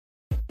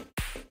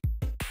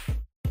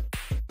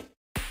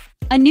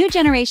A new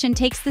generation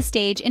takes the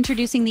stage,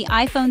 introducing the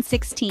iPhone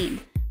 16,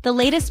 the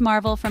latest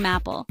marvel from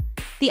Apple.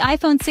 The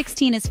iPhone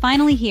 16 is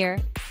finally here,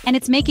 and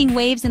it's making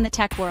waves in the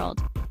tech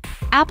world.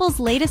 Apple's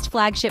latest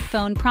flagship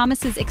phone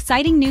promises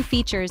exciting new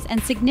features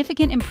and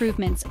significant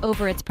improvements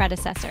over its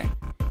predecessor.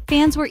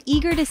 Fans were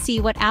eager to see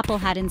what Apple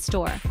had in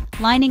store,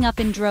 lining up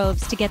in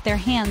droves to get their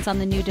hands on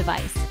the new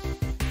device.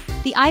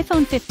 The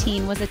iPhone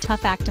 15 was a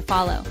tough act to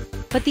follow,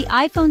 but the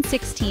iPhone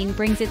 16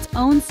 brings its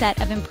own set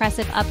of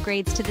impressive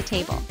upgrades to the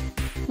table.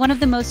 One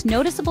of the most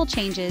noticeable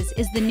changes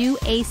is the new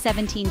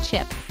A17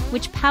 chip,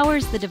 which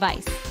powers the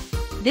device.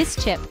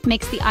 This chip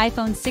makes the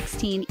iPhone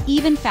 16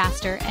 even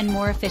faster and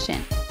more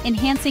efficient,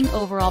 enhancing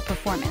overall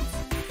performance.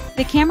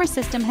 The camera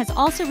system has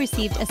also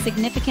received a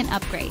significant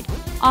upgrade,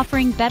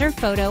 offering better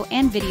photo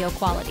and video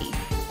quality.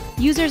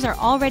 Users are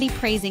already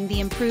praising the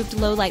improved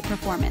low-light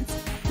performance,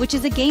 which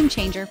is a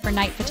game-changer for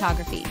night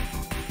photography.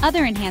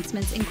 Other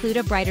enhancements include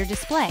a brighter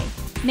display,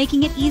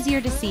 making it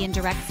easier to see in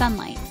direct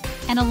sunlight,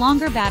 and a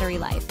longer battery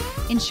life,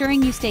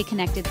 ensuring you stay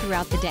connected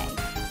throughout the day.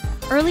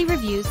 Early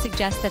reviews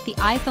suggest that the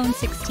iPhone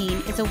 16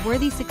 is a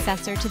worthy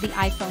successor to the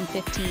iPhone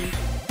 15,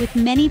 with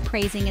many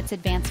praising its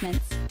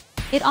advancements.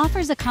 It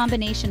offers a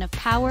combination of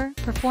power,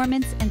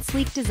 performance, and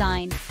sleek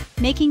design,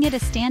 making it a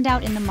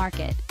standout in the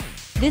market.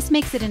 This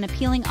makes it an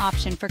appealing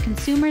option for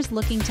consumers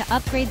looking to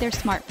upgrade their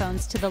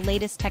smartphones to the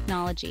latest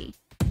technology.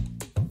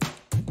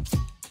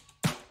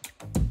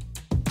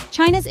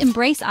 China's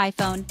Embrace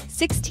iPhone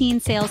 16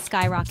 Sales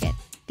Skyrocket.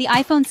 The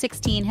iPhone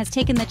 16 has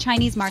taken the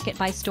Chinese market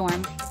by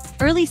storm.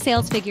 Early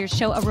sales figures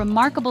show a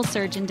remarkable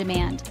surge in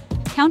demand.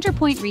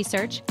 Counterpoint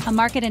Research, a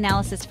market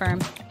analysis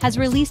firm, has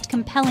released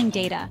compelling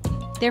data.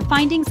 Their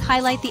findings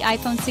highlight the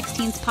iPhone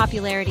 16's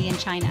popularity in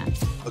China.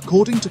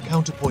 According to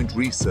Counterpoint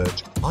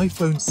Research,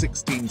 iPhone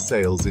 16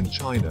 sales in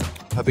China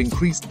have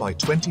increased by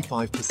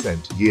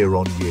 25%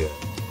 year-on-year.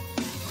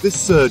 This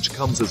surge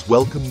comes as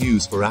welcome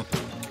news for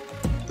Apple.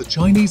 The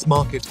Chinese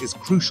market is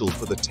crucial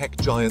for the tech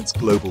giant's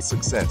global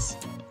success.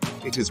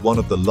 It is one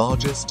of the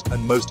largest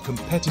and most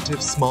competitive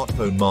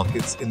smartphone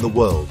markets in the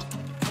world.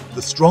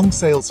 The strong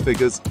sales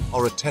figures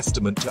are a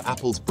testament to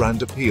Apple's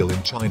brand appeal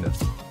in China.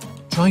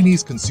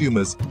 Chinese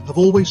consumers have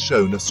always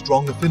shown a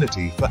strong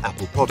affinity for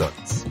Apple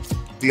products.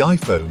 The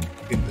iPhone,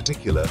 in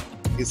particular,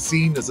 is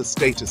seen as a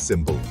status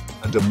symbol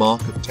and a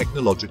mark of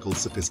technological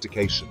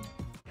sophistication.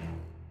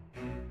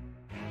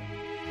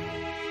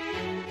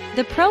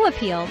 The Pro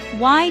appeal: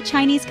 why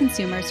Chinese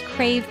consumers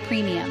crave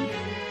premium.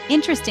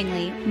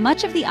 Interestingly,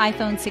 much of the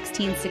iPhone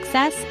 16's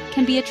success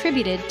can be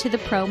attributed to the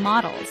Pro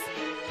models.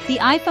 The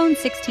iPhone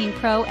 16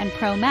 Pro and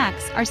Pro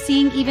Max are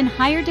seeing even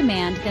higher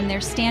demand than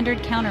their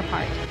standard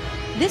counterpart.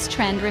 This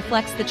trend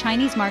reflects the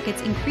Chinese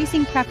market's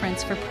increasing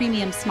preference for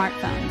premium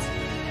smartphones.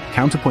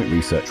 Counterpoint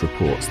Research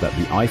reports that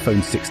the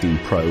iPhone 16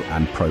 Pro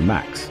and Pro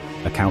Max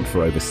account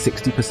for over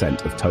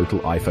 60% of total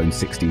iPhone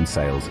 16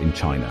 sales in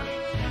China.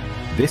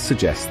 This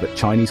suggests that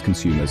Chinese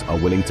consumers are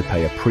willing to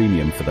pay a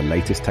premium for the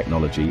latest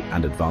technology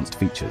and advanced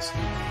features.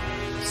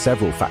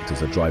 Several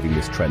factors are driving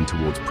this trend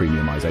towards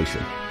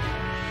premiumization.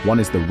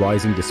 One is the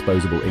rising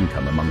disposable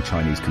income among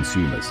Chinese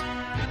consumers.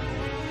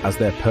 As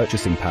their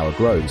purchasing power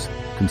grows,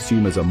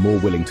 consumers are more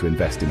willing to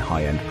invest in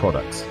high-end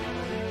products.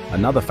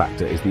 Another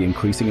factor is the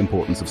increasing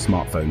importance of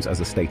smartphones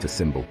as a status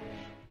symbol.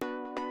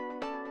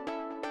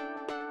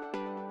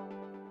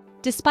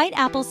 Despite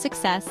Apple's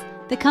success,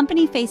 the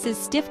company faces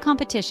stiff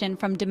competition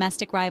from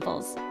domestic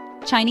rivals.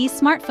 Chinese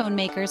smartphone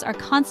makers are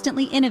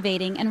constantly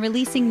innovating and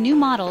releasing new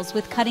models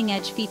with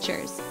cutting-edge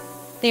features.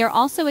 They are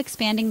also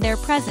expanding their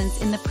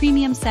presence in the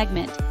premium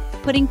segment,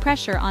 putting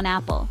pressure on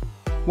Apple.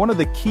 One of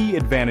the key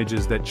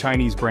advantages that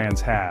Chinese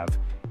brands have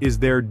is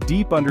their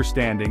deep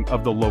understanding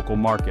of the local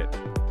market.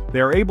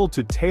 They are able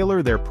to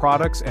tailor their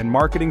products and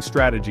marketing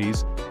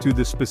strategies to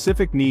the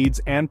specific needs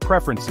and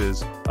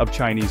preferences of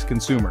Chinese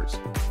consumers.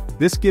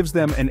 This gives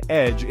them an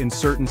edge in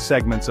certain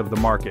segments of the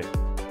market.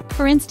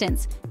 For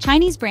instance,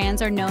 Chinese brands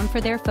are known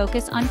for their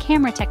focus on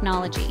camera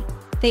technology.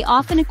 They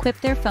often equip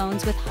their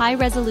phones with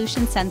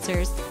high-resolution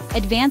sensors,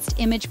 advanced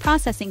image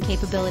processing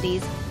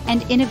capabilities,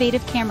 and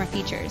innovative camera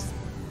features.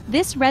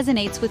 This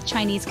resonates with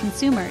Chinese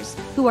consumers,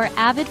 who are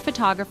avid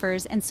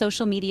photographers and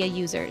social media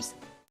users.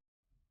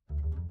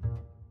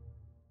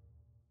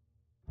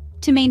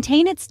 To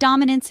maintain its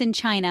dominance in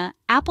China,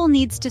 Apple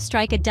needs to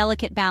strike a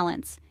delicate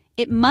balance.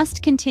 It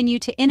must continue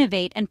to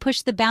innovate and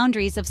push the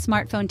boundaries of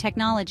smartphone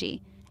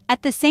technology.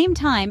 At the same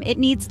time, it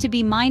needs to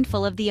be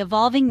mindful of the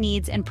evolving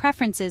needs and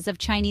preferences of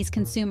Chinese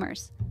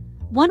consumers.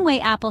 One way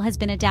Apple has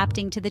been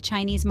adapting to the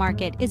Chinese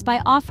market is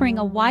by offering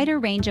a wider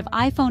range of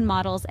iPhone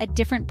models at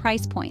different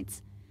price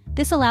points.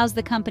 This allows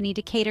the company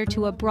to cater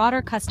to a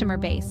broader customer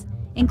base,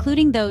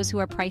 including those who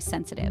are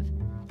price-sensitive.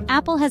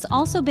 Apple has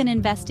also been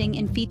investing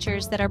in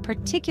features that are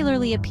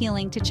particularly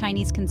appealing to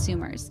Chinese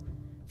consumers.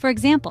 For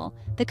example,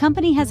 the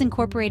company has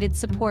incorporated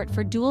support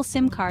for dual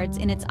SIM cards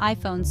in its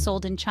iPhones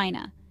sold in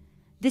China.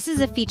 This is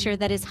a feature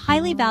that is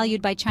highly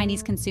valued by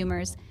Chinese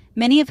consumers,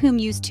 many of whom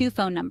use two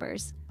phone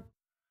numbers.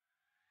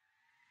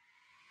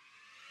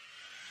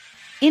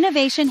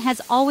 Innovation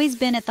has always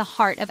been at the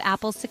heart of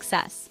Apple's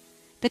success.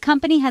 The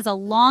company has a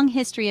long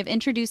history of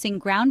introducing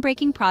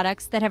groundbreaking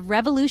products that have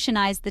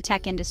revolutionized the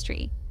tech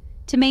industry.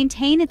 To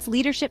maintain its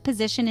leadership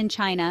position in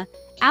China,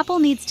 Apple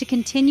needs to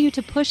continue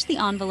to push the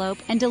envelope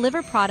and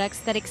deliver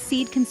products that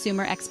exceed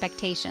consumer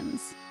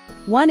expectations.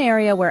 One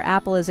area where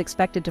Apple is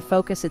expected to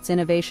focus its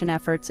innovation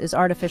efforts is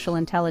artificial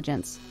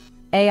intelligence.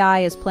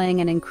 AI is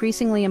playing an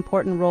increasingly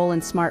important role in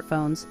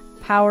smartphones,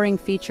 powering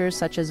features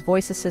such as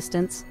voice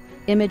assistants,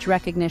 image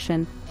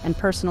recognition, and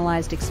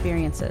personalized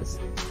experiences.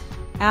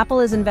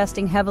 Apple is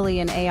investing heavily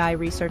in AI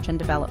research and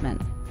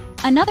development.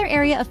 Another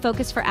area of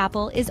focus for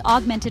Apple is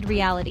augmented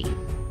reality.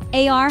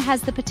 AR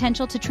has the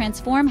potential to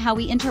transform how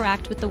we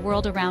interact with the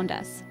world around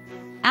us.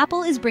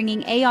 Apple is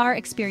bringing AR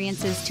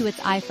experiences to its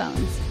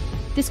iPhones.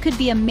 This could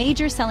be a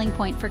major selling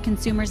point for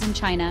consumers in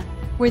China,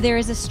 where there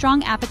is a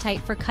strong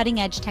appetite for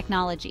cutting-edge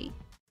technology.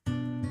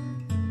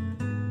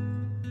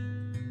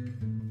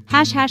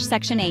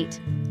 Section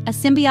 8. A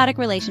symbiotic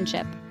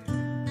relationship.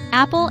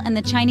 Apple and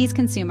the Chinese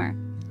consumer.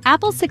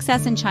 Apple's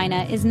success in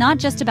China is not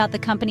just about the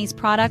company's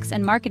products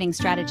and marketing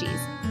strategies.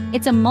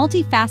 It's a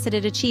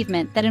multifaceted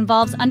achievement that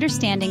involves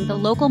understanding the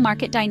local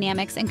market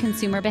dynamics and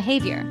consumer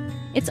behavior.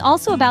 It's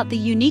also about the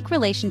unique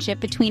relationship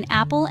between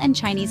Apple and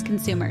Chinese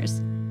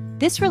consumers.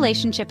 This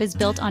relationship is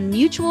built on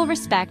mutual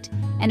respect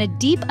and a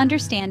deep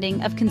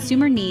understanding of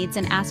consumer needs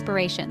and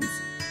aspirations.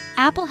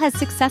 Apple has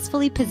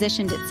successfully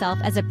positioned itself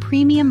as a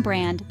premium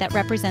brand that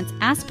represents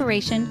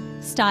aspiration,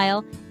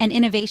 style, and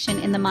innovation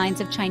in the minds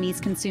of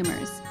Chinese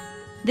consumers.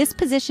 This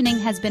positioning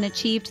has been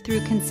achieved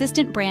through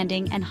consistent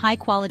branding and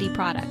high-quality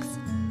products.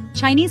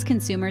 Chinese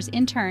consumers,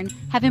 in turn,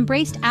 have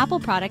embraced Apple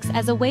products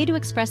as a way to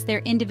express their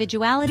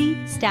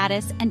individuality,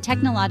 status, and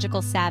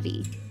technological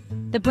savvy.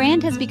 The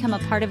brand has become a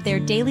part of their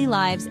daily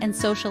lives and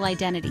social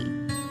identity.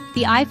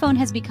 The iPhone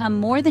has become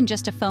more than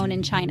just a phone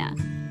in China.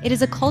 It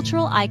is a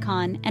cultural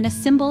icon and a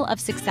symbol of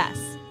success.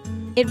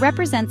 It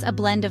represents a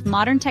blend of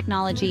modern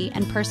technology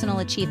and personal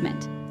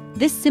achievement.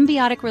 This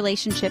symbiotic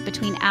relationship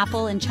between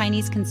Apple and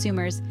Chinese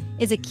consumers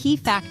is a key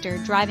factor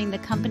driving the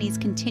company's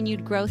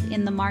continued growth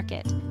in the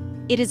market.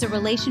 It is a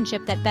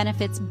relationship that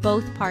benefits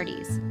both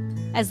parties.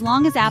 As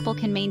long as Apple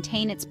can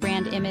maintain its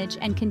brand image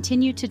and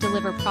continue to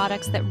deliver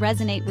products that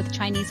resonate with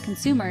Chinese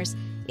consumers,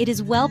 it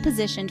is well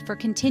positioned for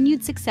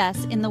continued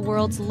success in the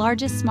world's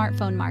largest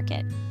smartphone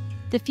market.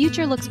 The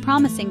future looks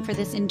promising for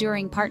this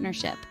enduring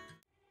partnership.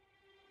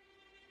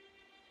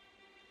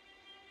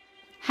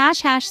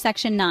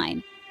 Section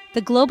 9.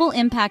 The global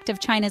impact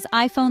of China's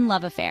iPhone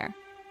love affair.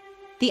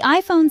 The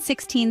iPhone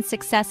 16's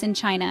success in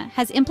China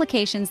has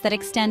implications that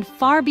extend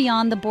far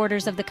beyond the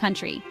borders of the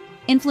country,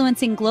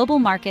 influencing global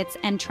markets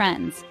and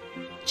trends.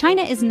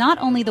 China is not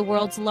only the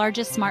world's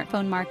largest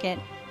smartphone market,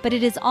 but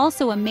it is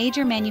also a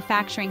major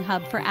manufacturing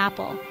hub for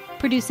Apple,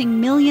 producing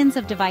millions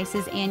of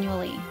devices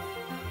annually.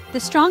 The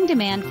strong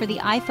demand for the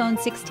iPhone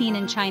 16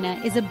 in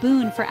China is a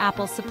boon for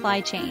Apple's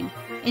supply chain,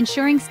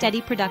 ensuring steady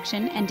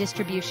production and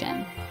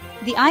distribution.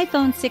 The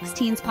iPhone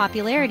 16's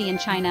popularity in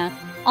China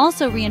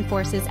also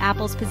reinforces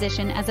Apple's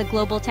position as a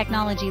global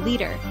technology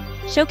leader,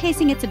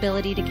 showcasing its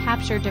ability to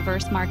capture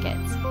diverse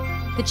markets.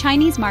 The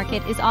Chinese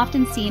market is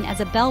often seen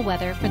as a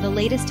bellwether for the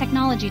latest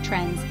technology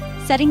trends,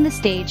 setting the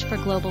stage for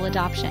global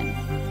adoption.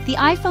 The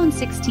iPhone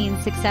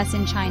 16's success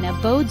in China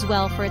bodes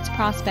well for its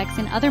prospects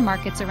in other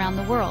markets around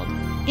the world,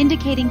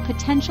 indicating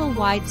potential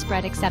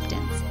widespread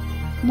acceptance.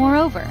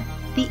 Moreover,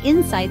 the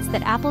insights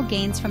that Apple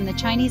gains from the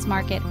Chinese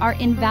market are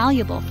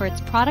invaluable for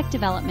its product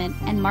development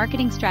and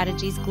marketing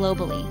strategies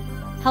globally,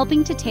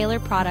 helping to tailor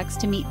products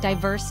to meet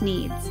diverse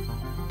needs.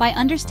 By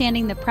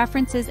understanding the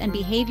preferences and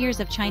behaviors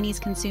of Chinese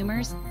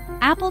consumers,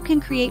 Apple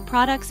can create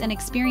products and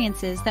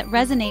experiences that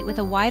resonate with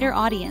a wider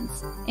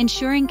audience,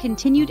 ensuring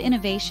continued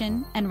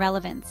innovation and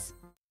relevance.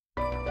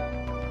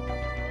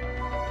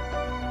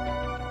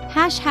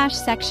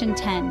 Section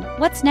 10.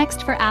 What's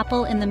next for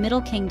Apple in the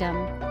Middle Kingdom?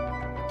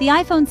 The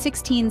iPhone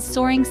 16's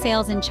soaring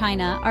sales in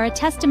China are a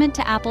testament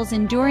to Apple's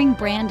enduring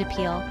brand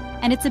appeal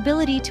and its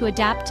ability to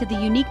adapt to the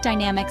unique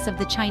dynamics of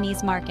the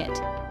Chinese market.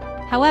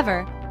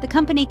 However, the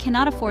company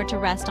cannot afford to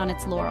rest on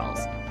its laurels.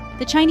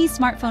 The Chinese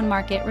smartphone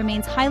market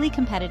remains highly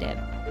competitive,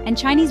 and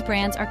Chinese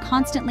brands are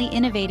constantly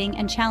innovating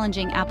and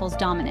challenging Apple's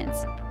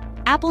dominance.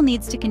 Apple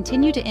needs to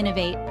continue to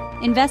innovate,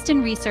 invest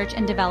in research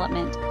and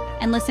development,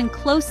 and listen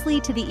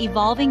closely to the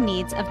evolving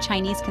needs of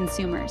Chinese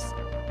consumers.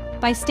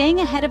 By staying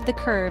ahead of the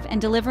curve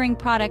and delivering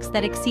products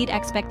that exceed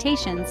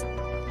expectations,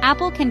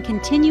 Apple can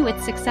continue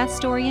its success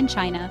story in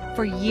China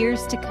for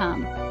years to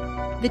come.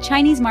 The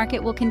Chinese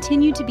market will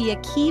continue to be a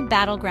key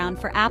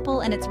battleground for Apple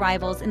and its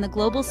rivals in the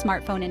global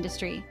smartphone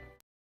industry.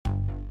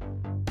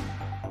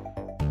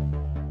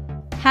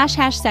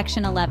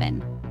 Section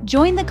 11.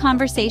 Join the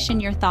conversation.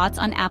 Your thoughts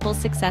on Apple's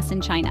success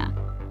in China.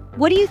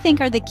 What do you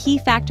think are the key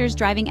factors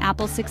driving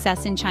Apple's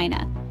success in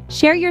China?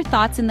 Share your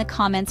thoughts in the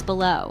comments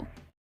below.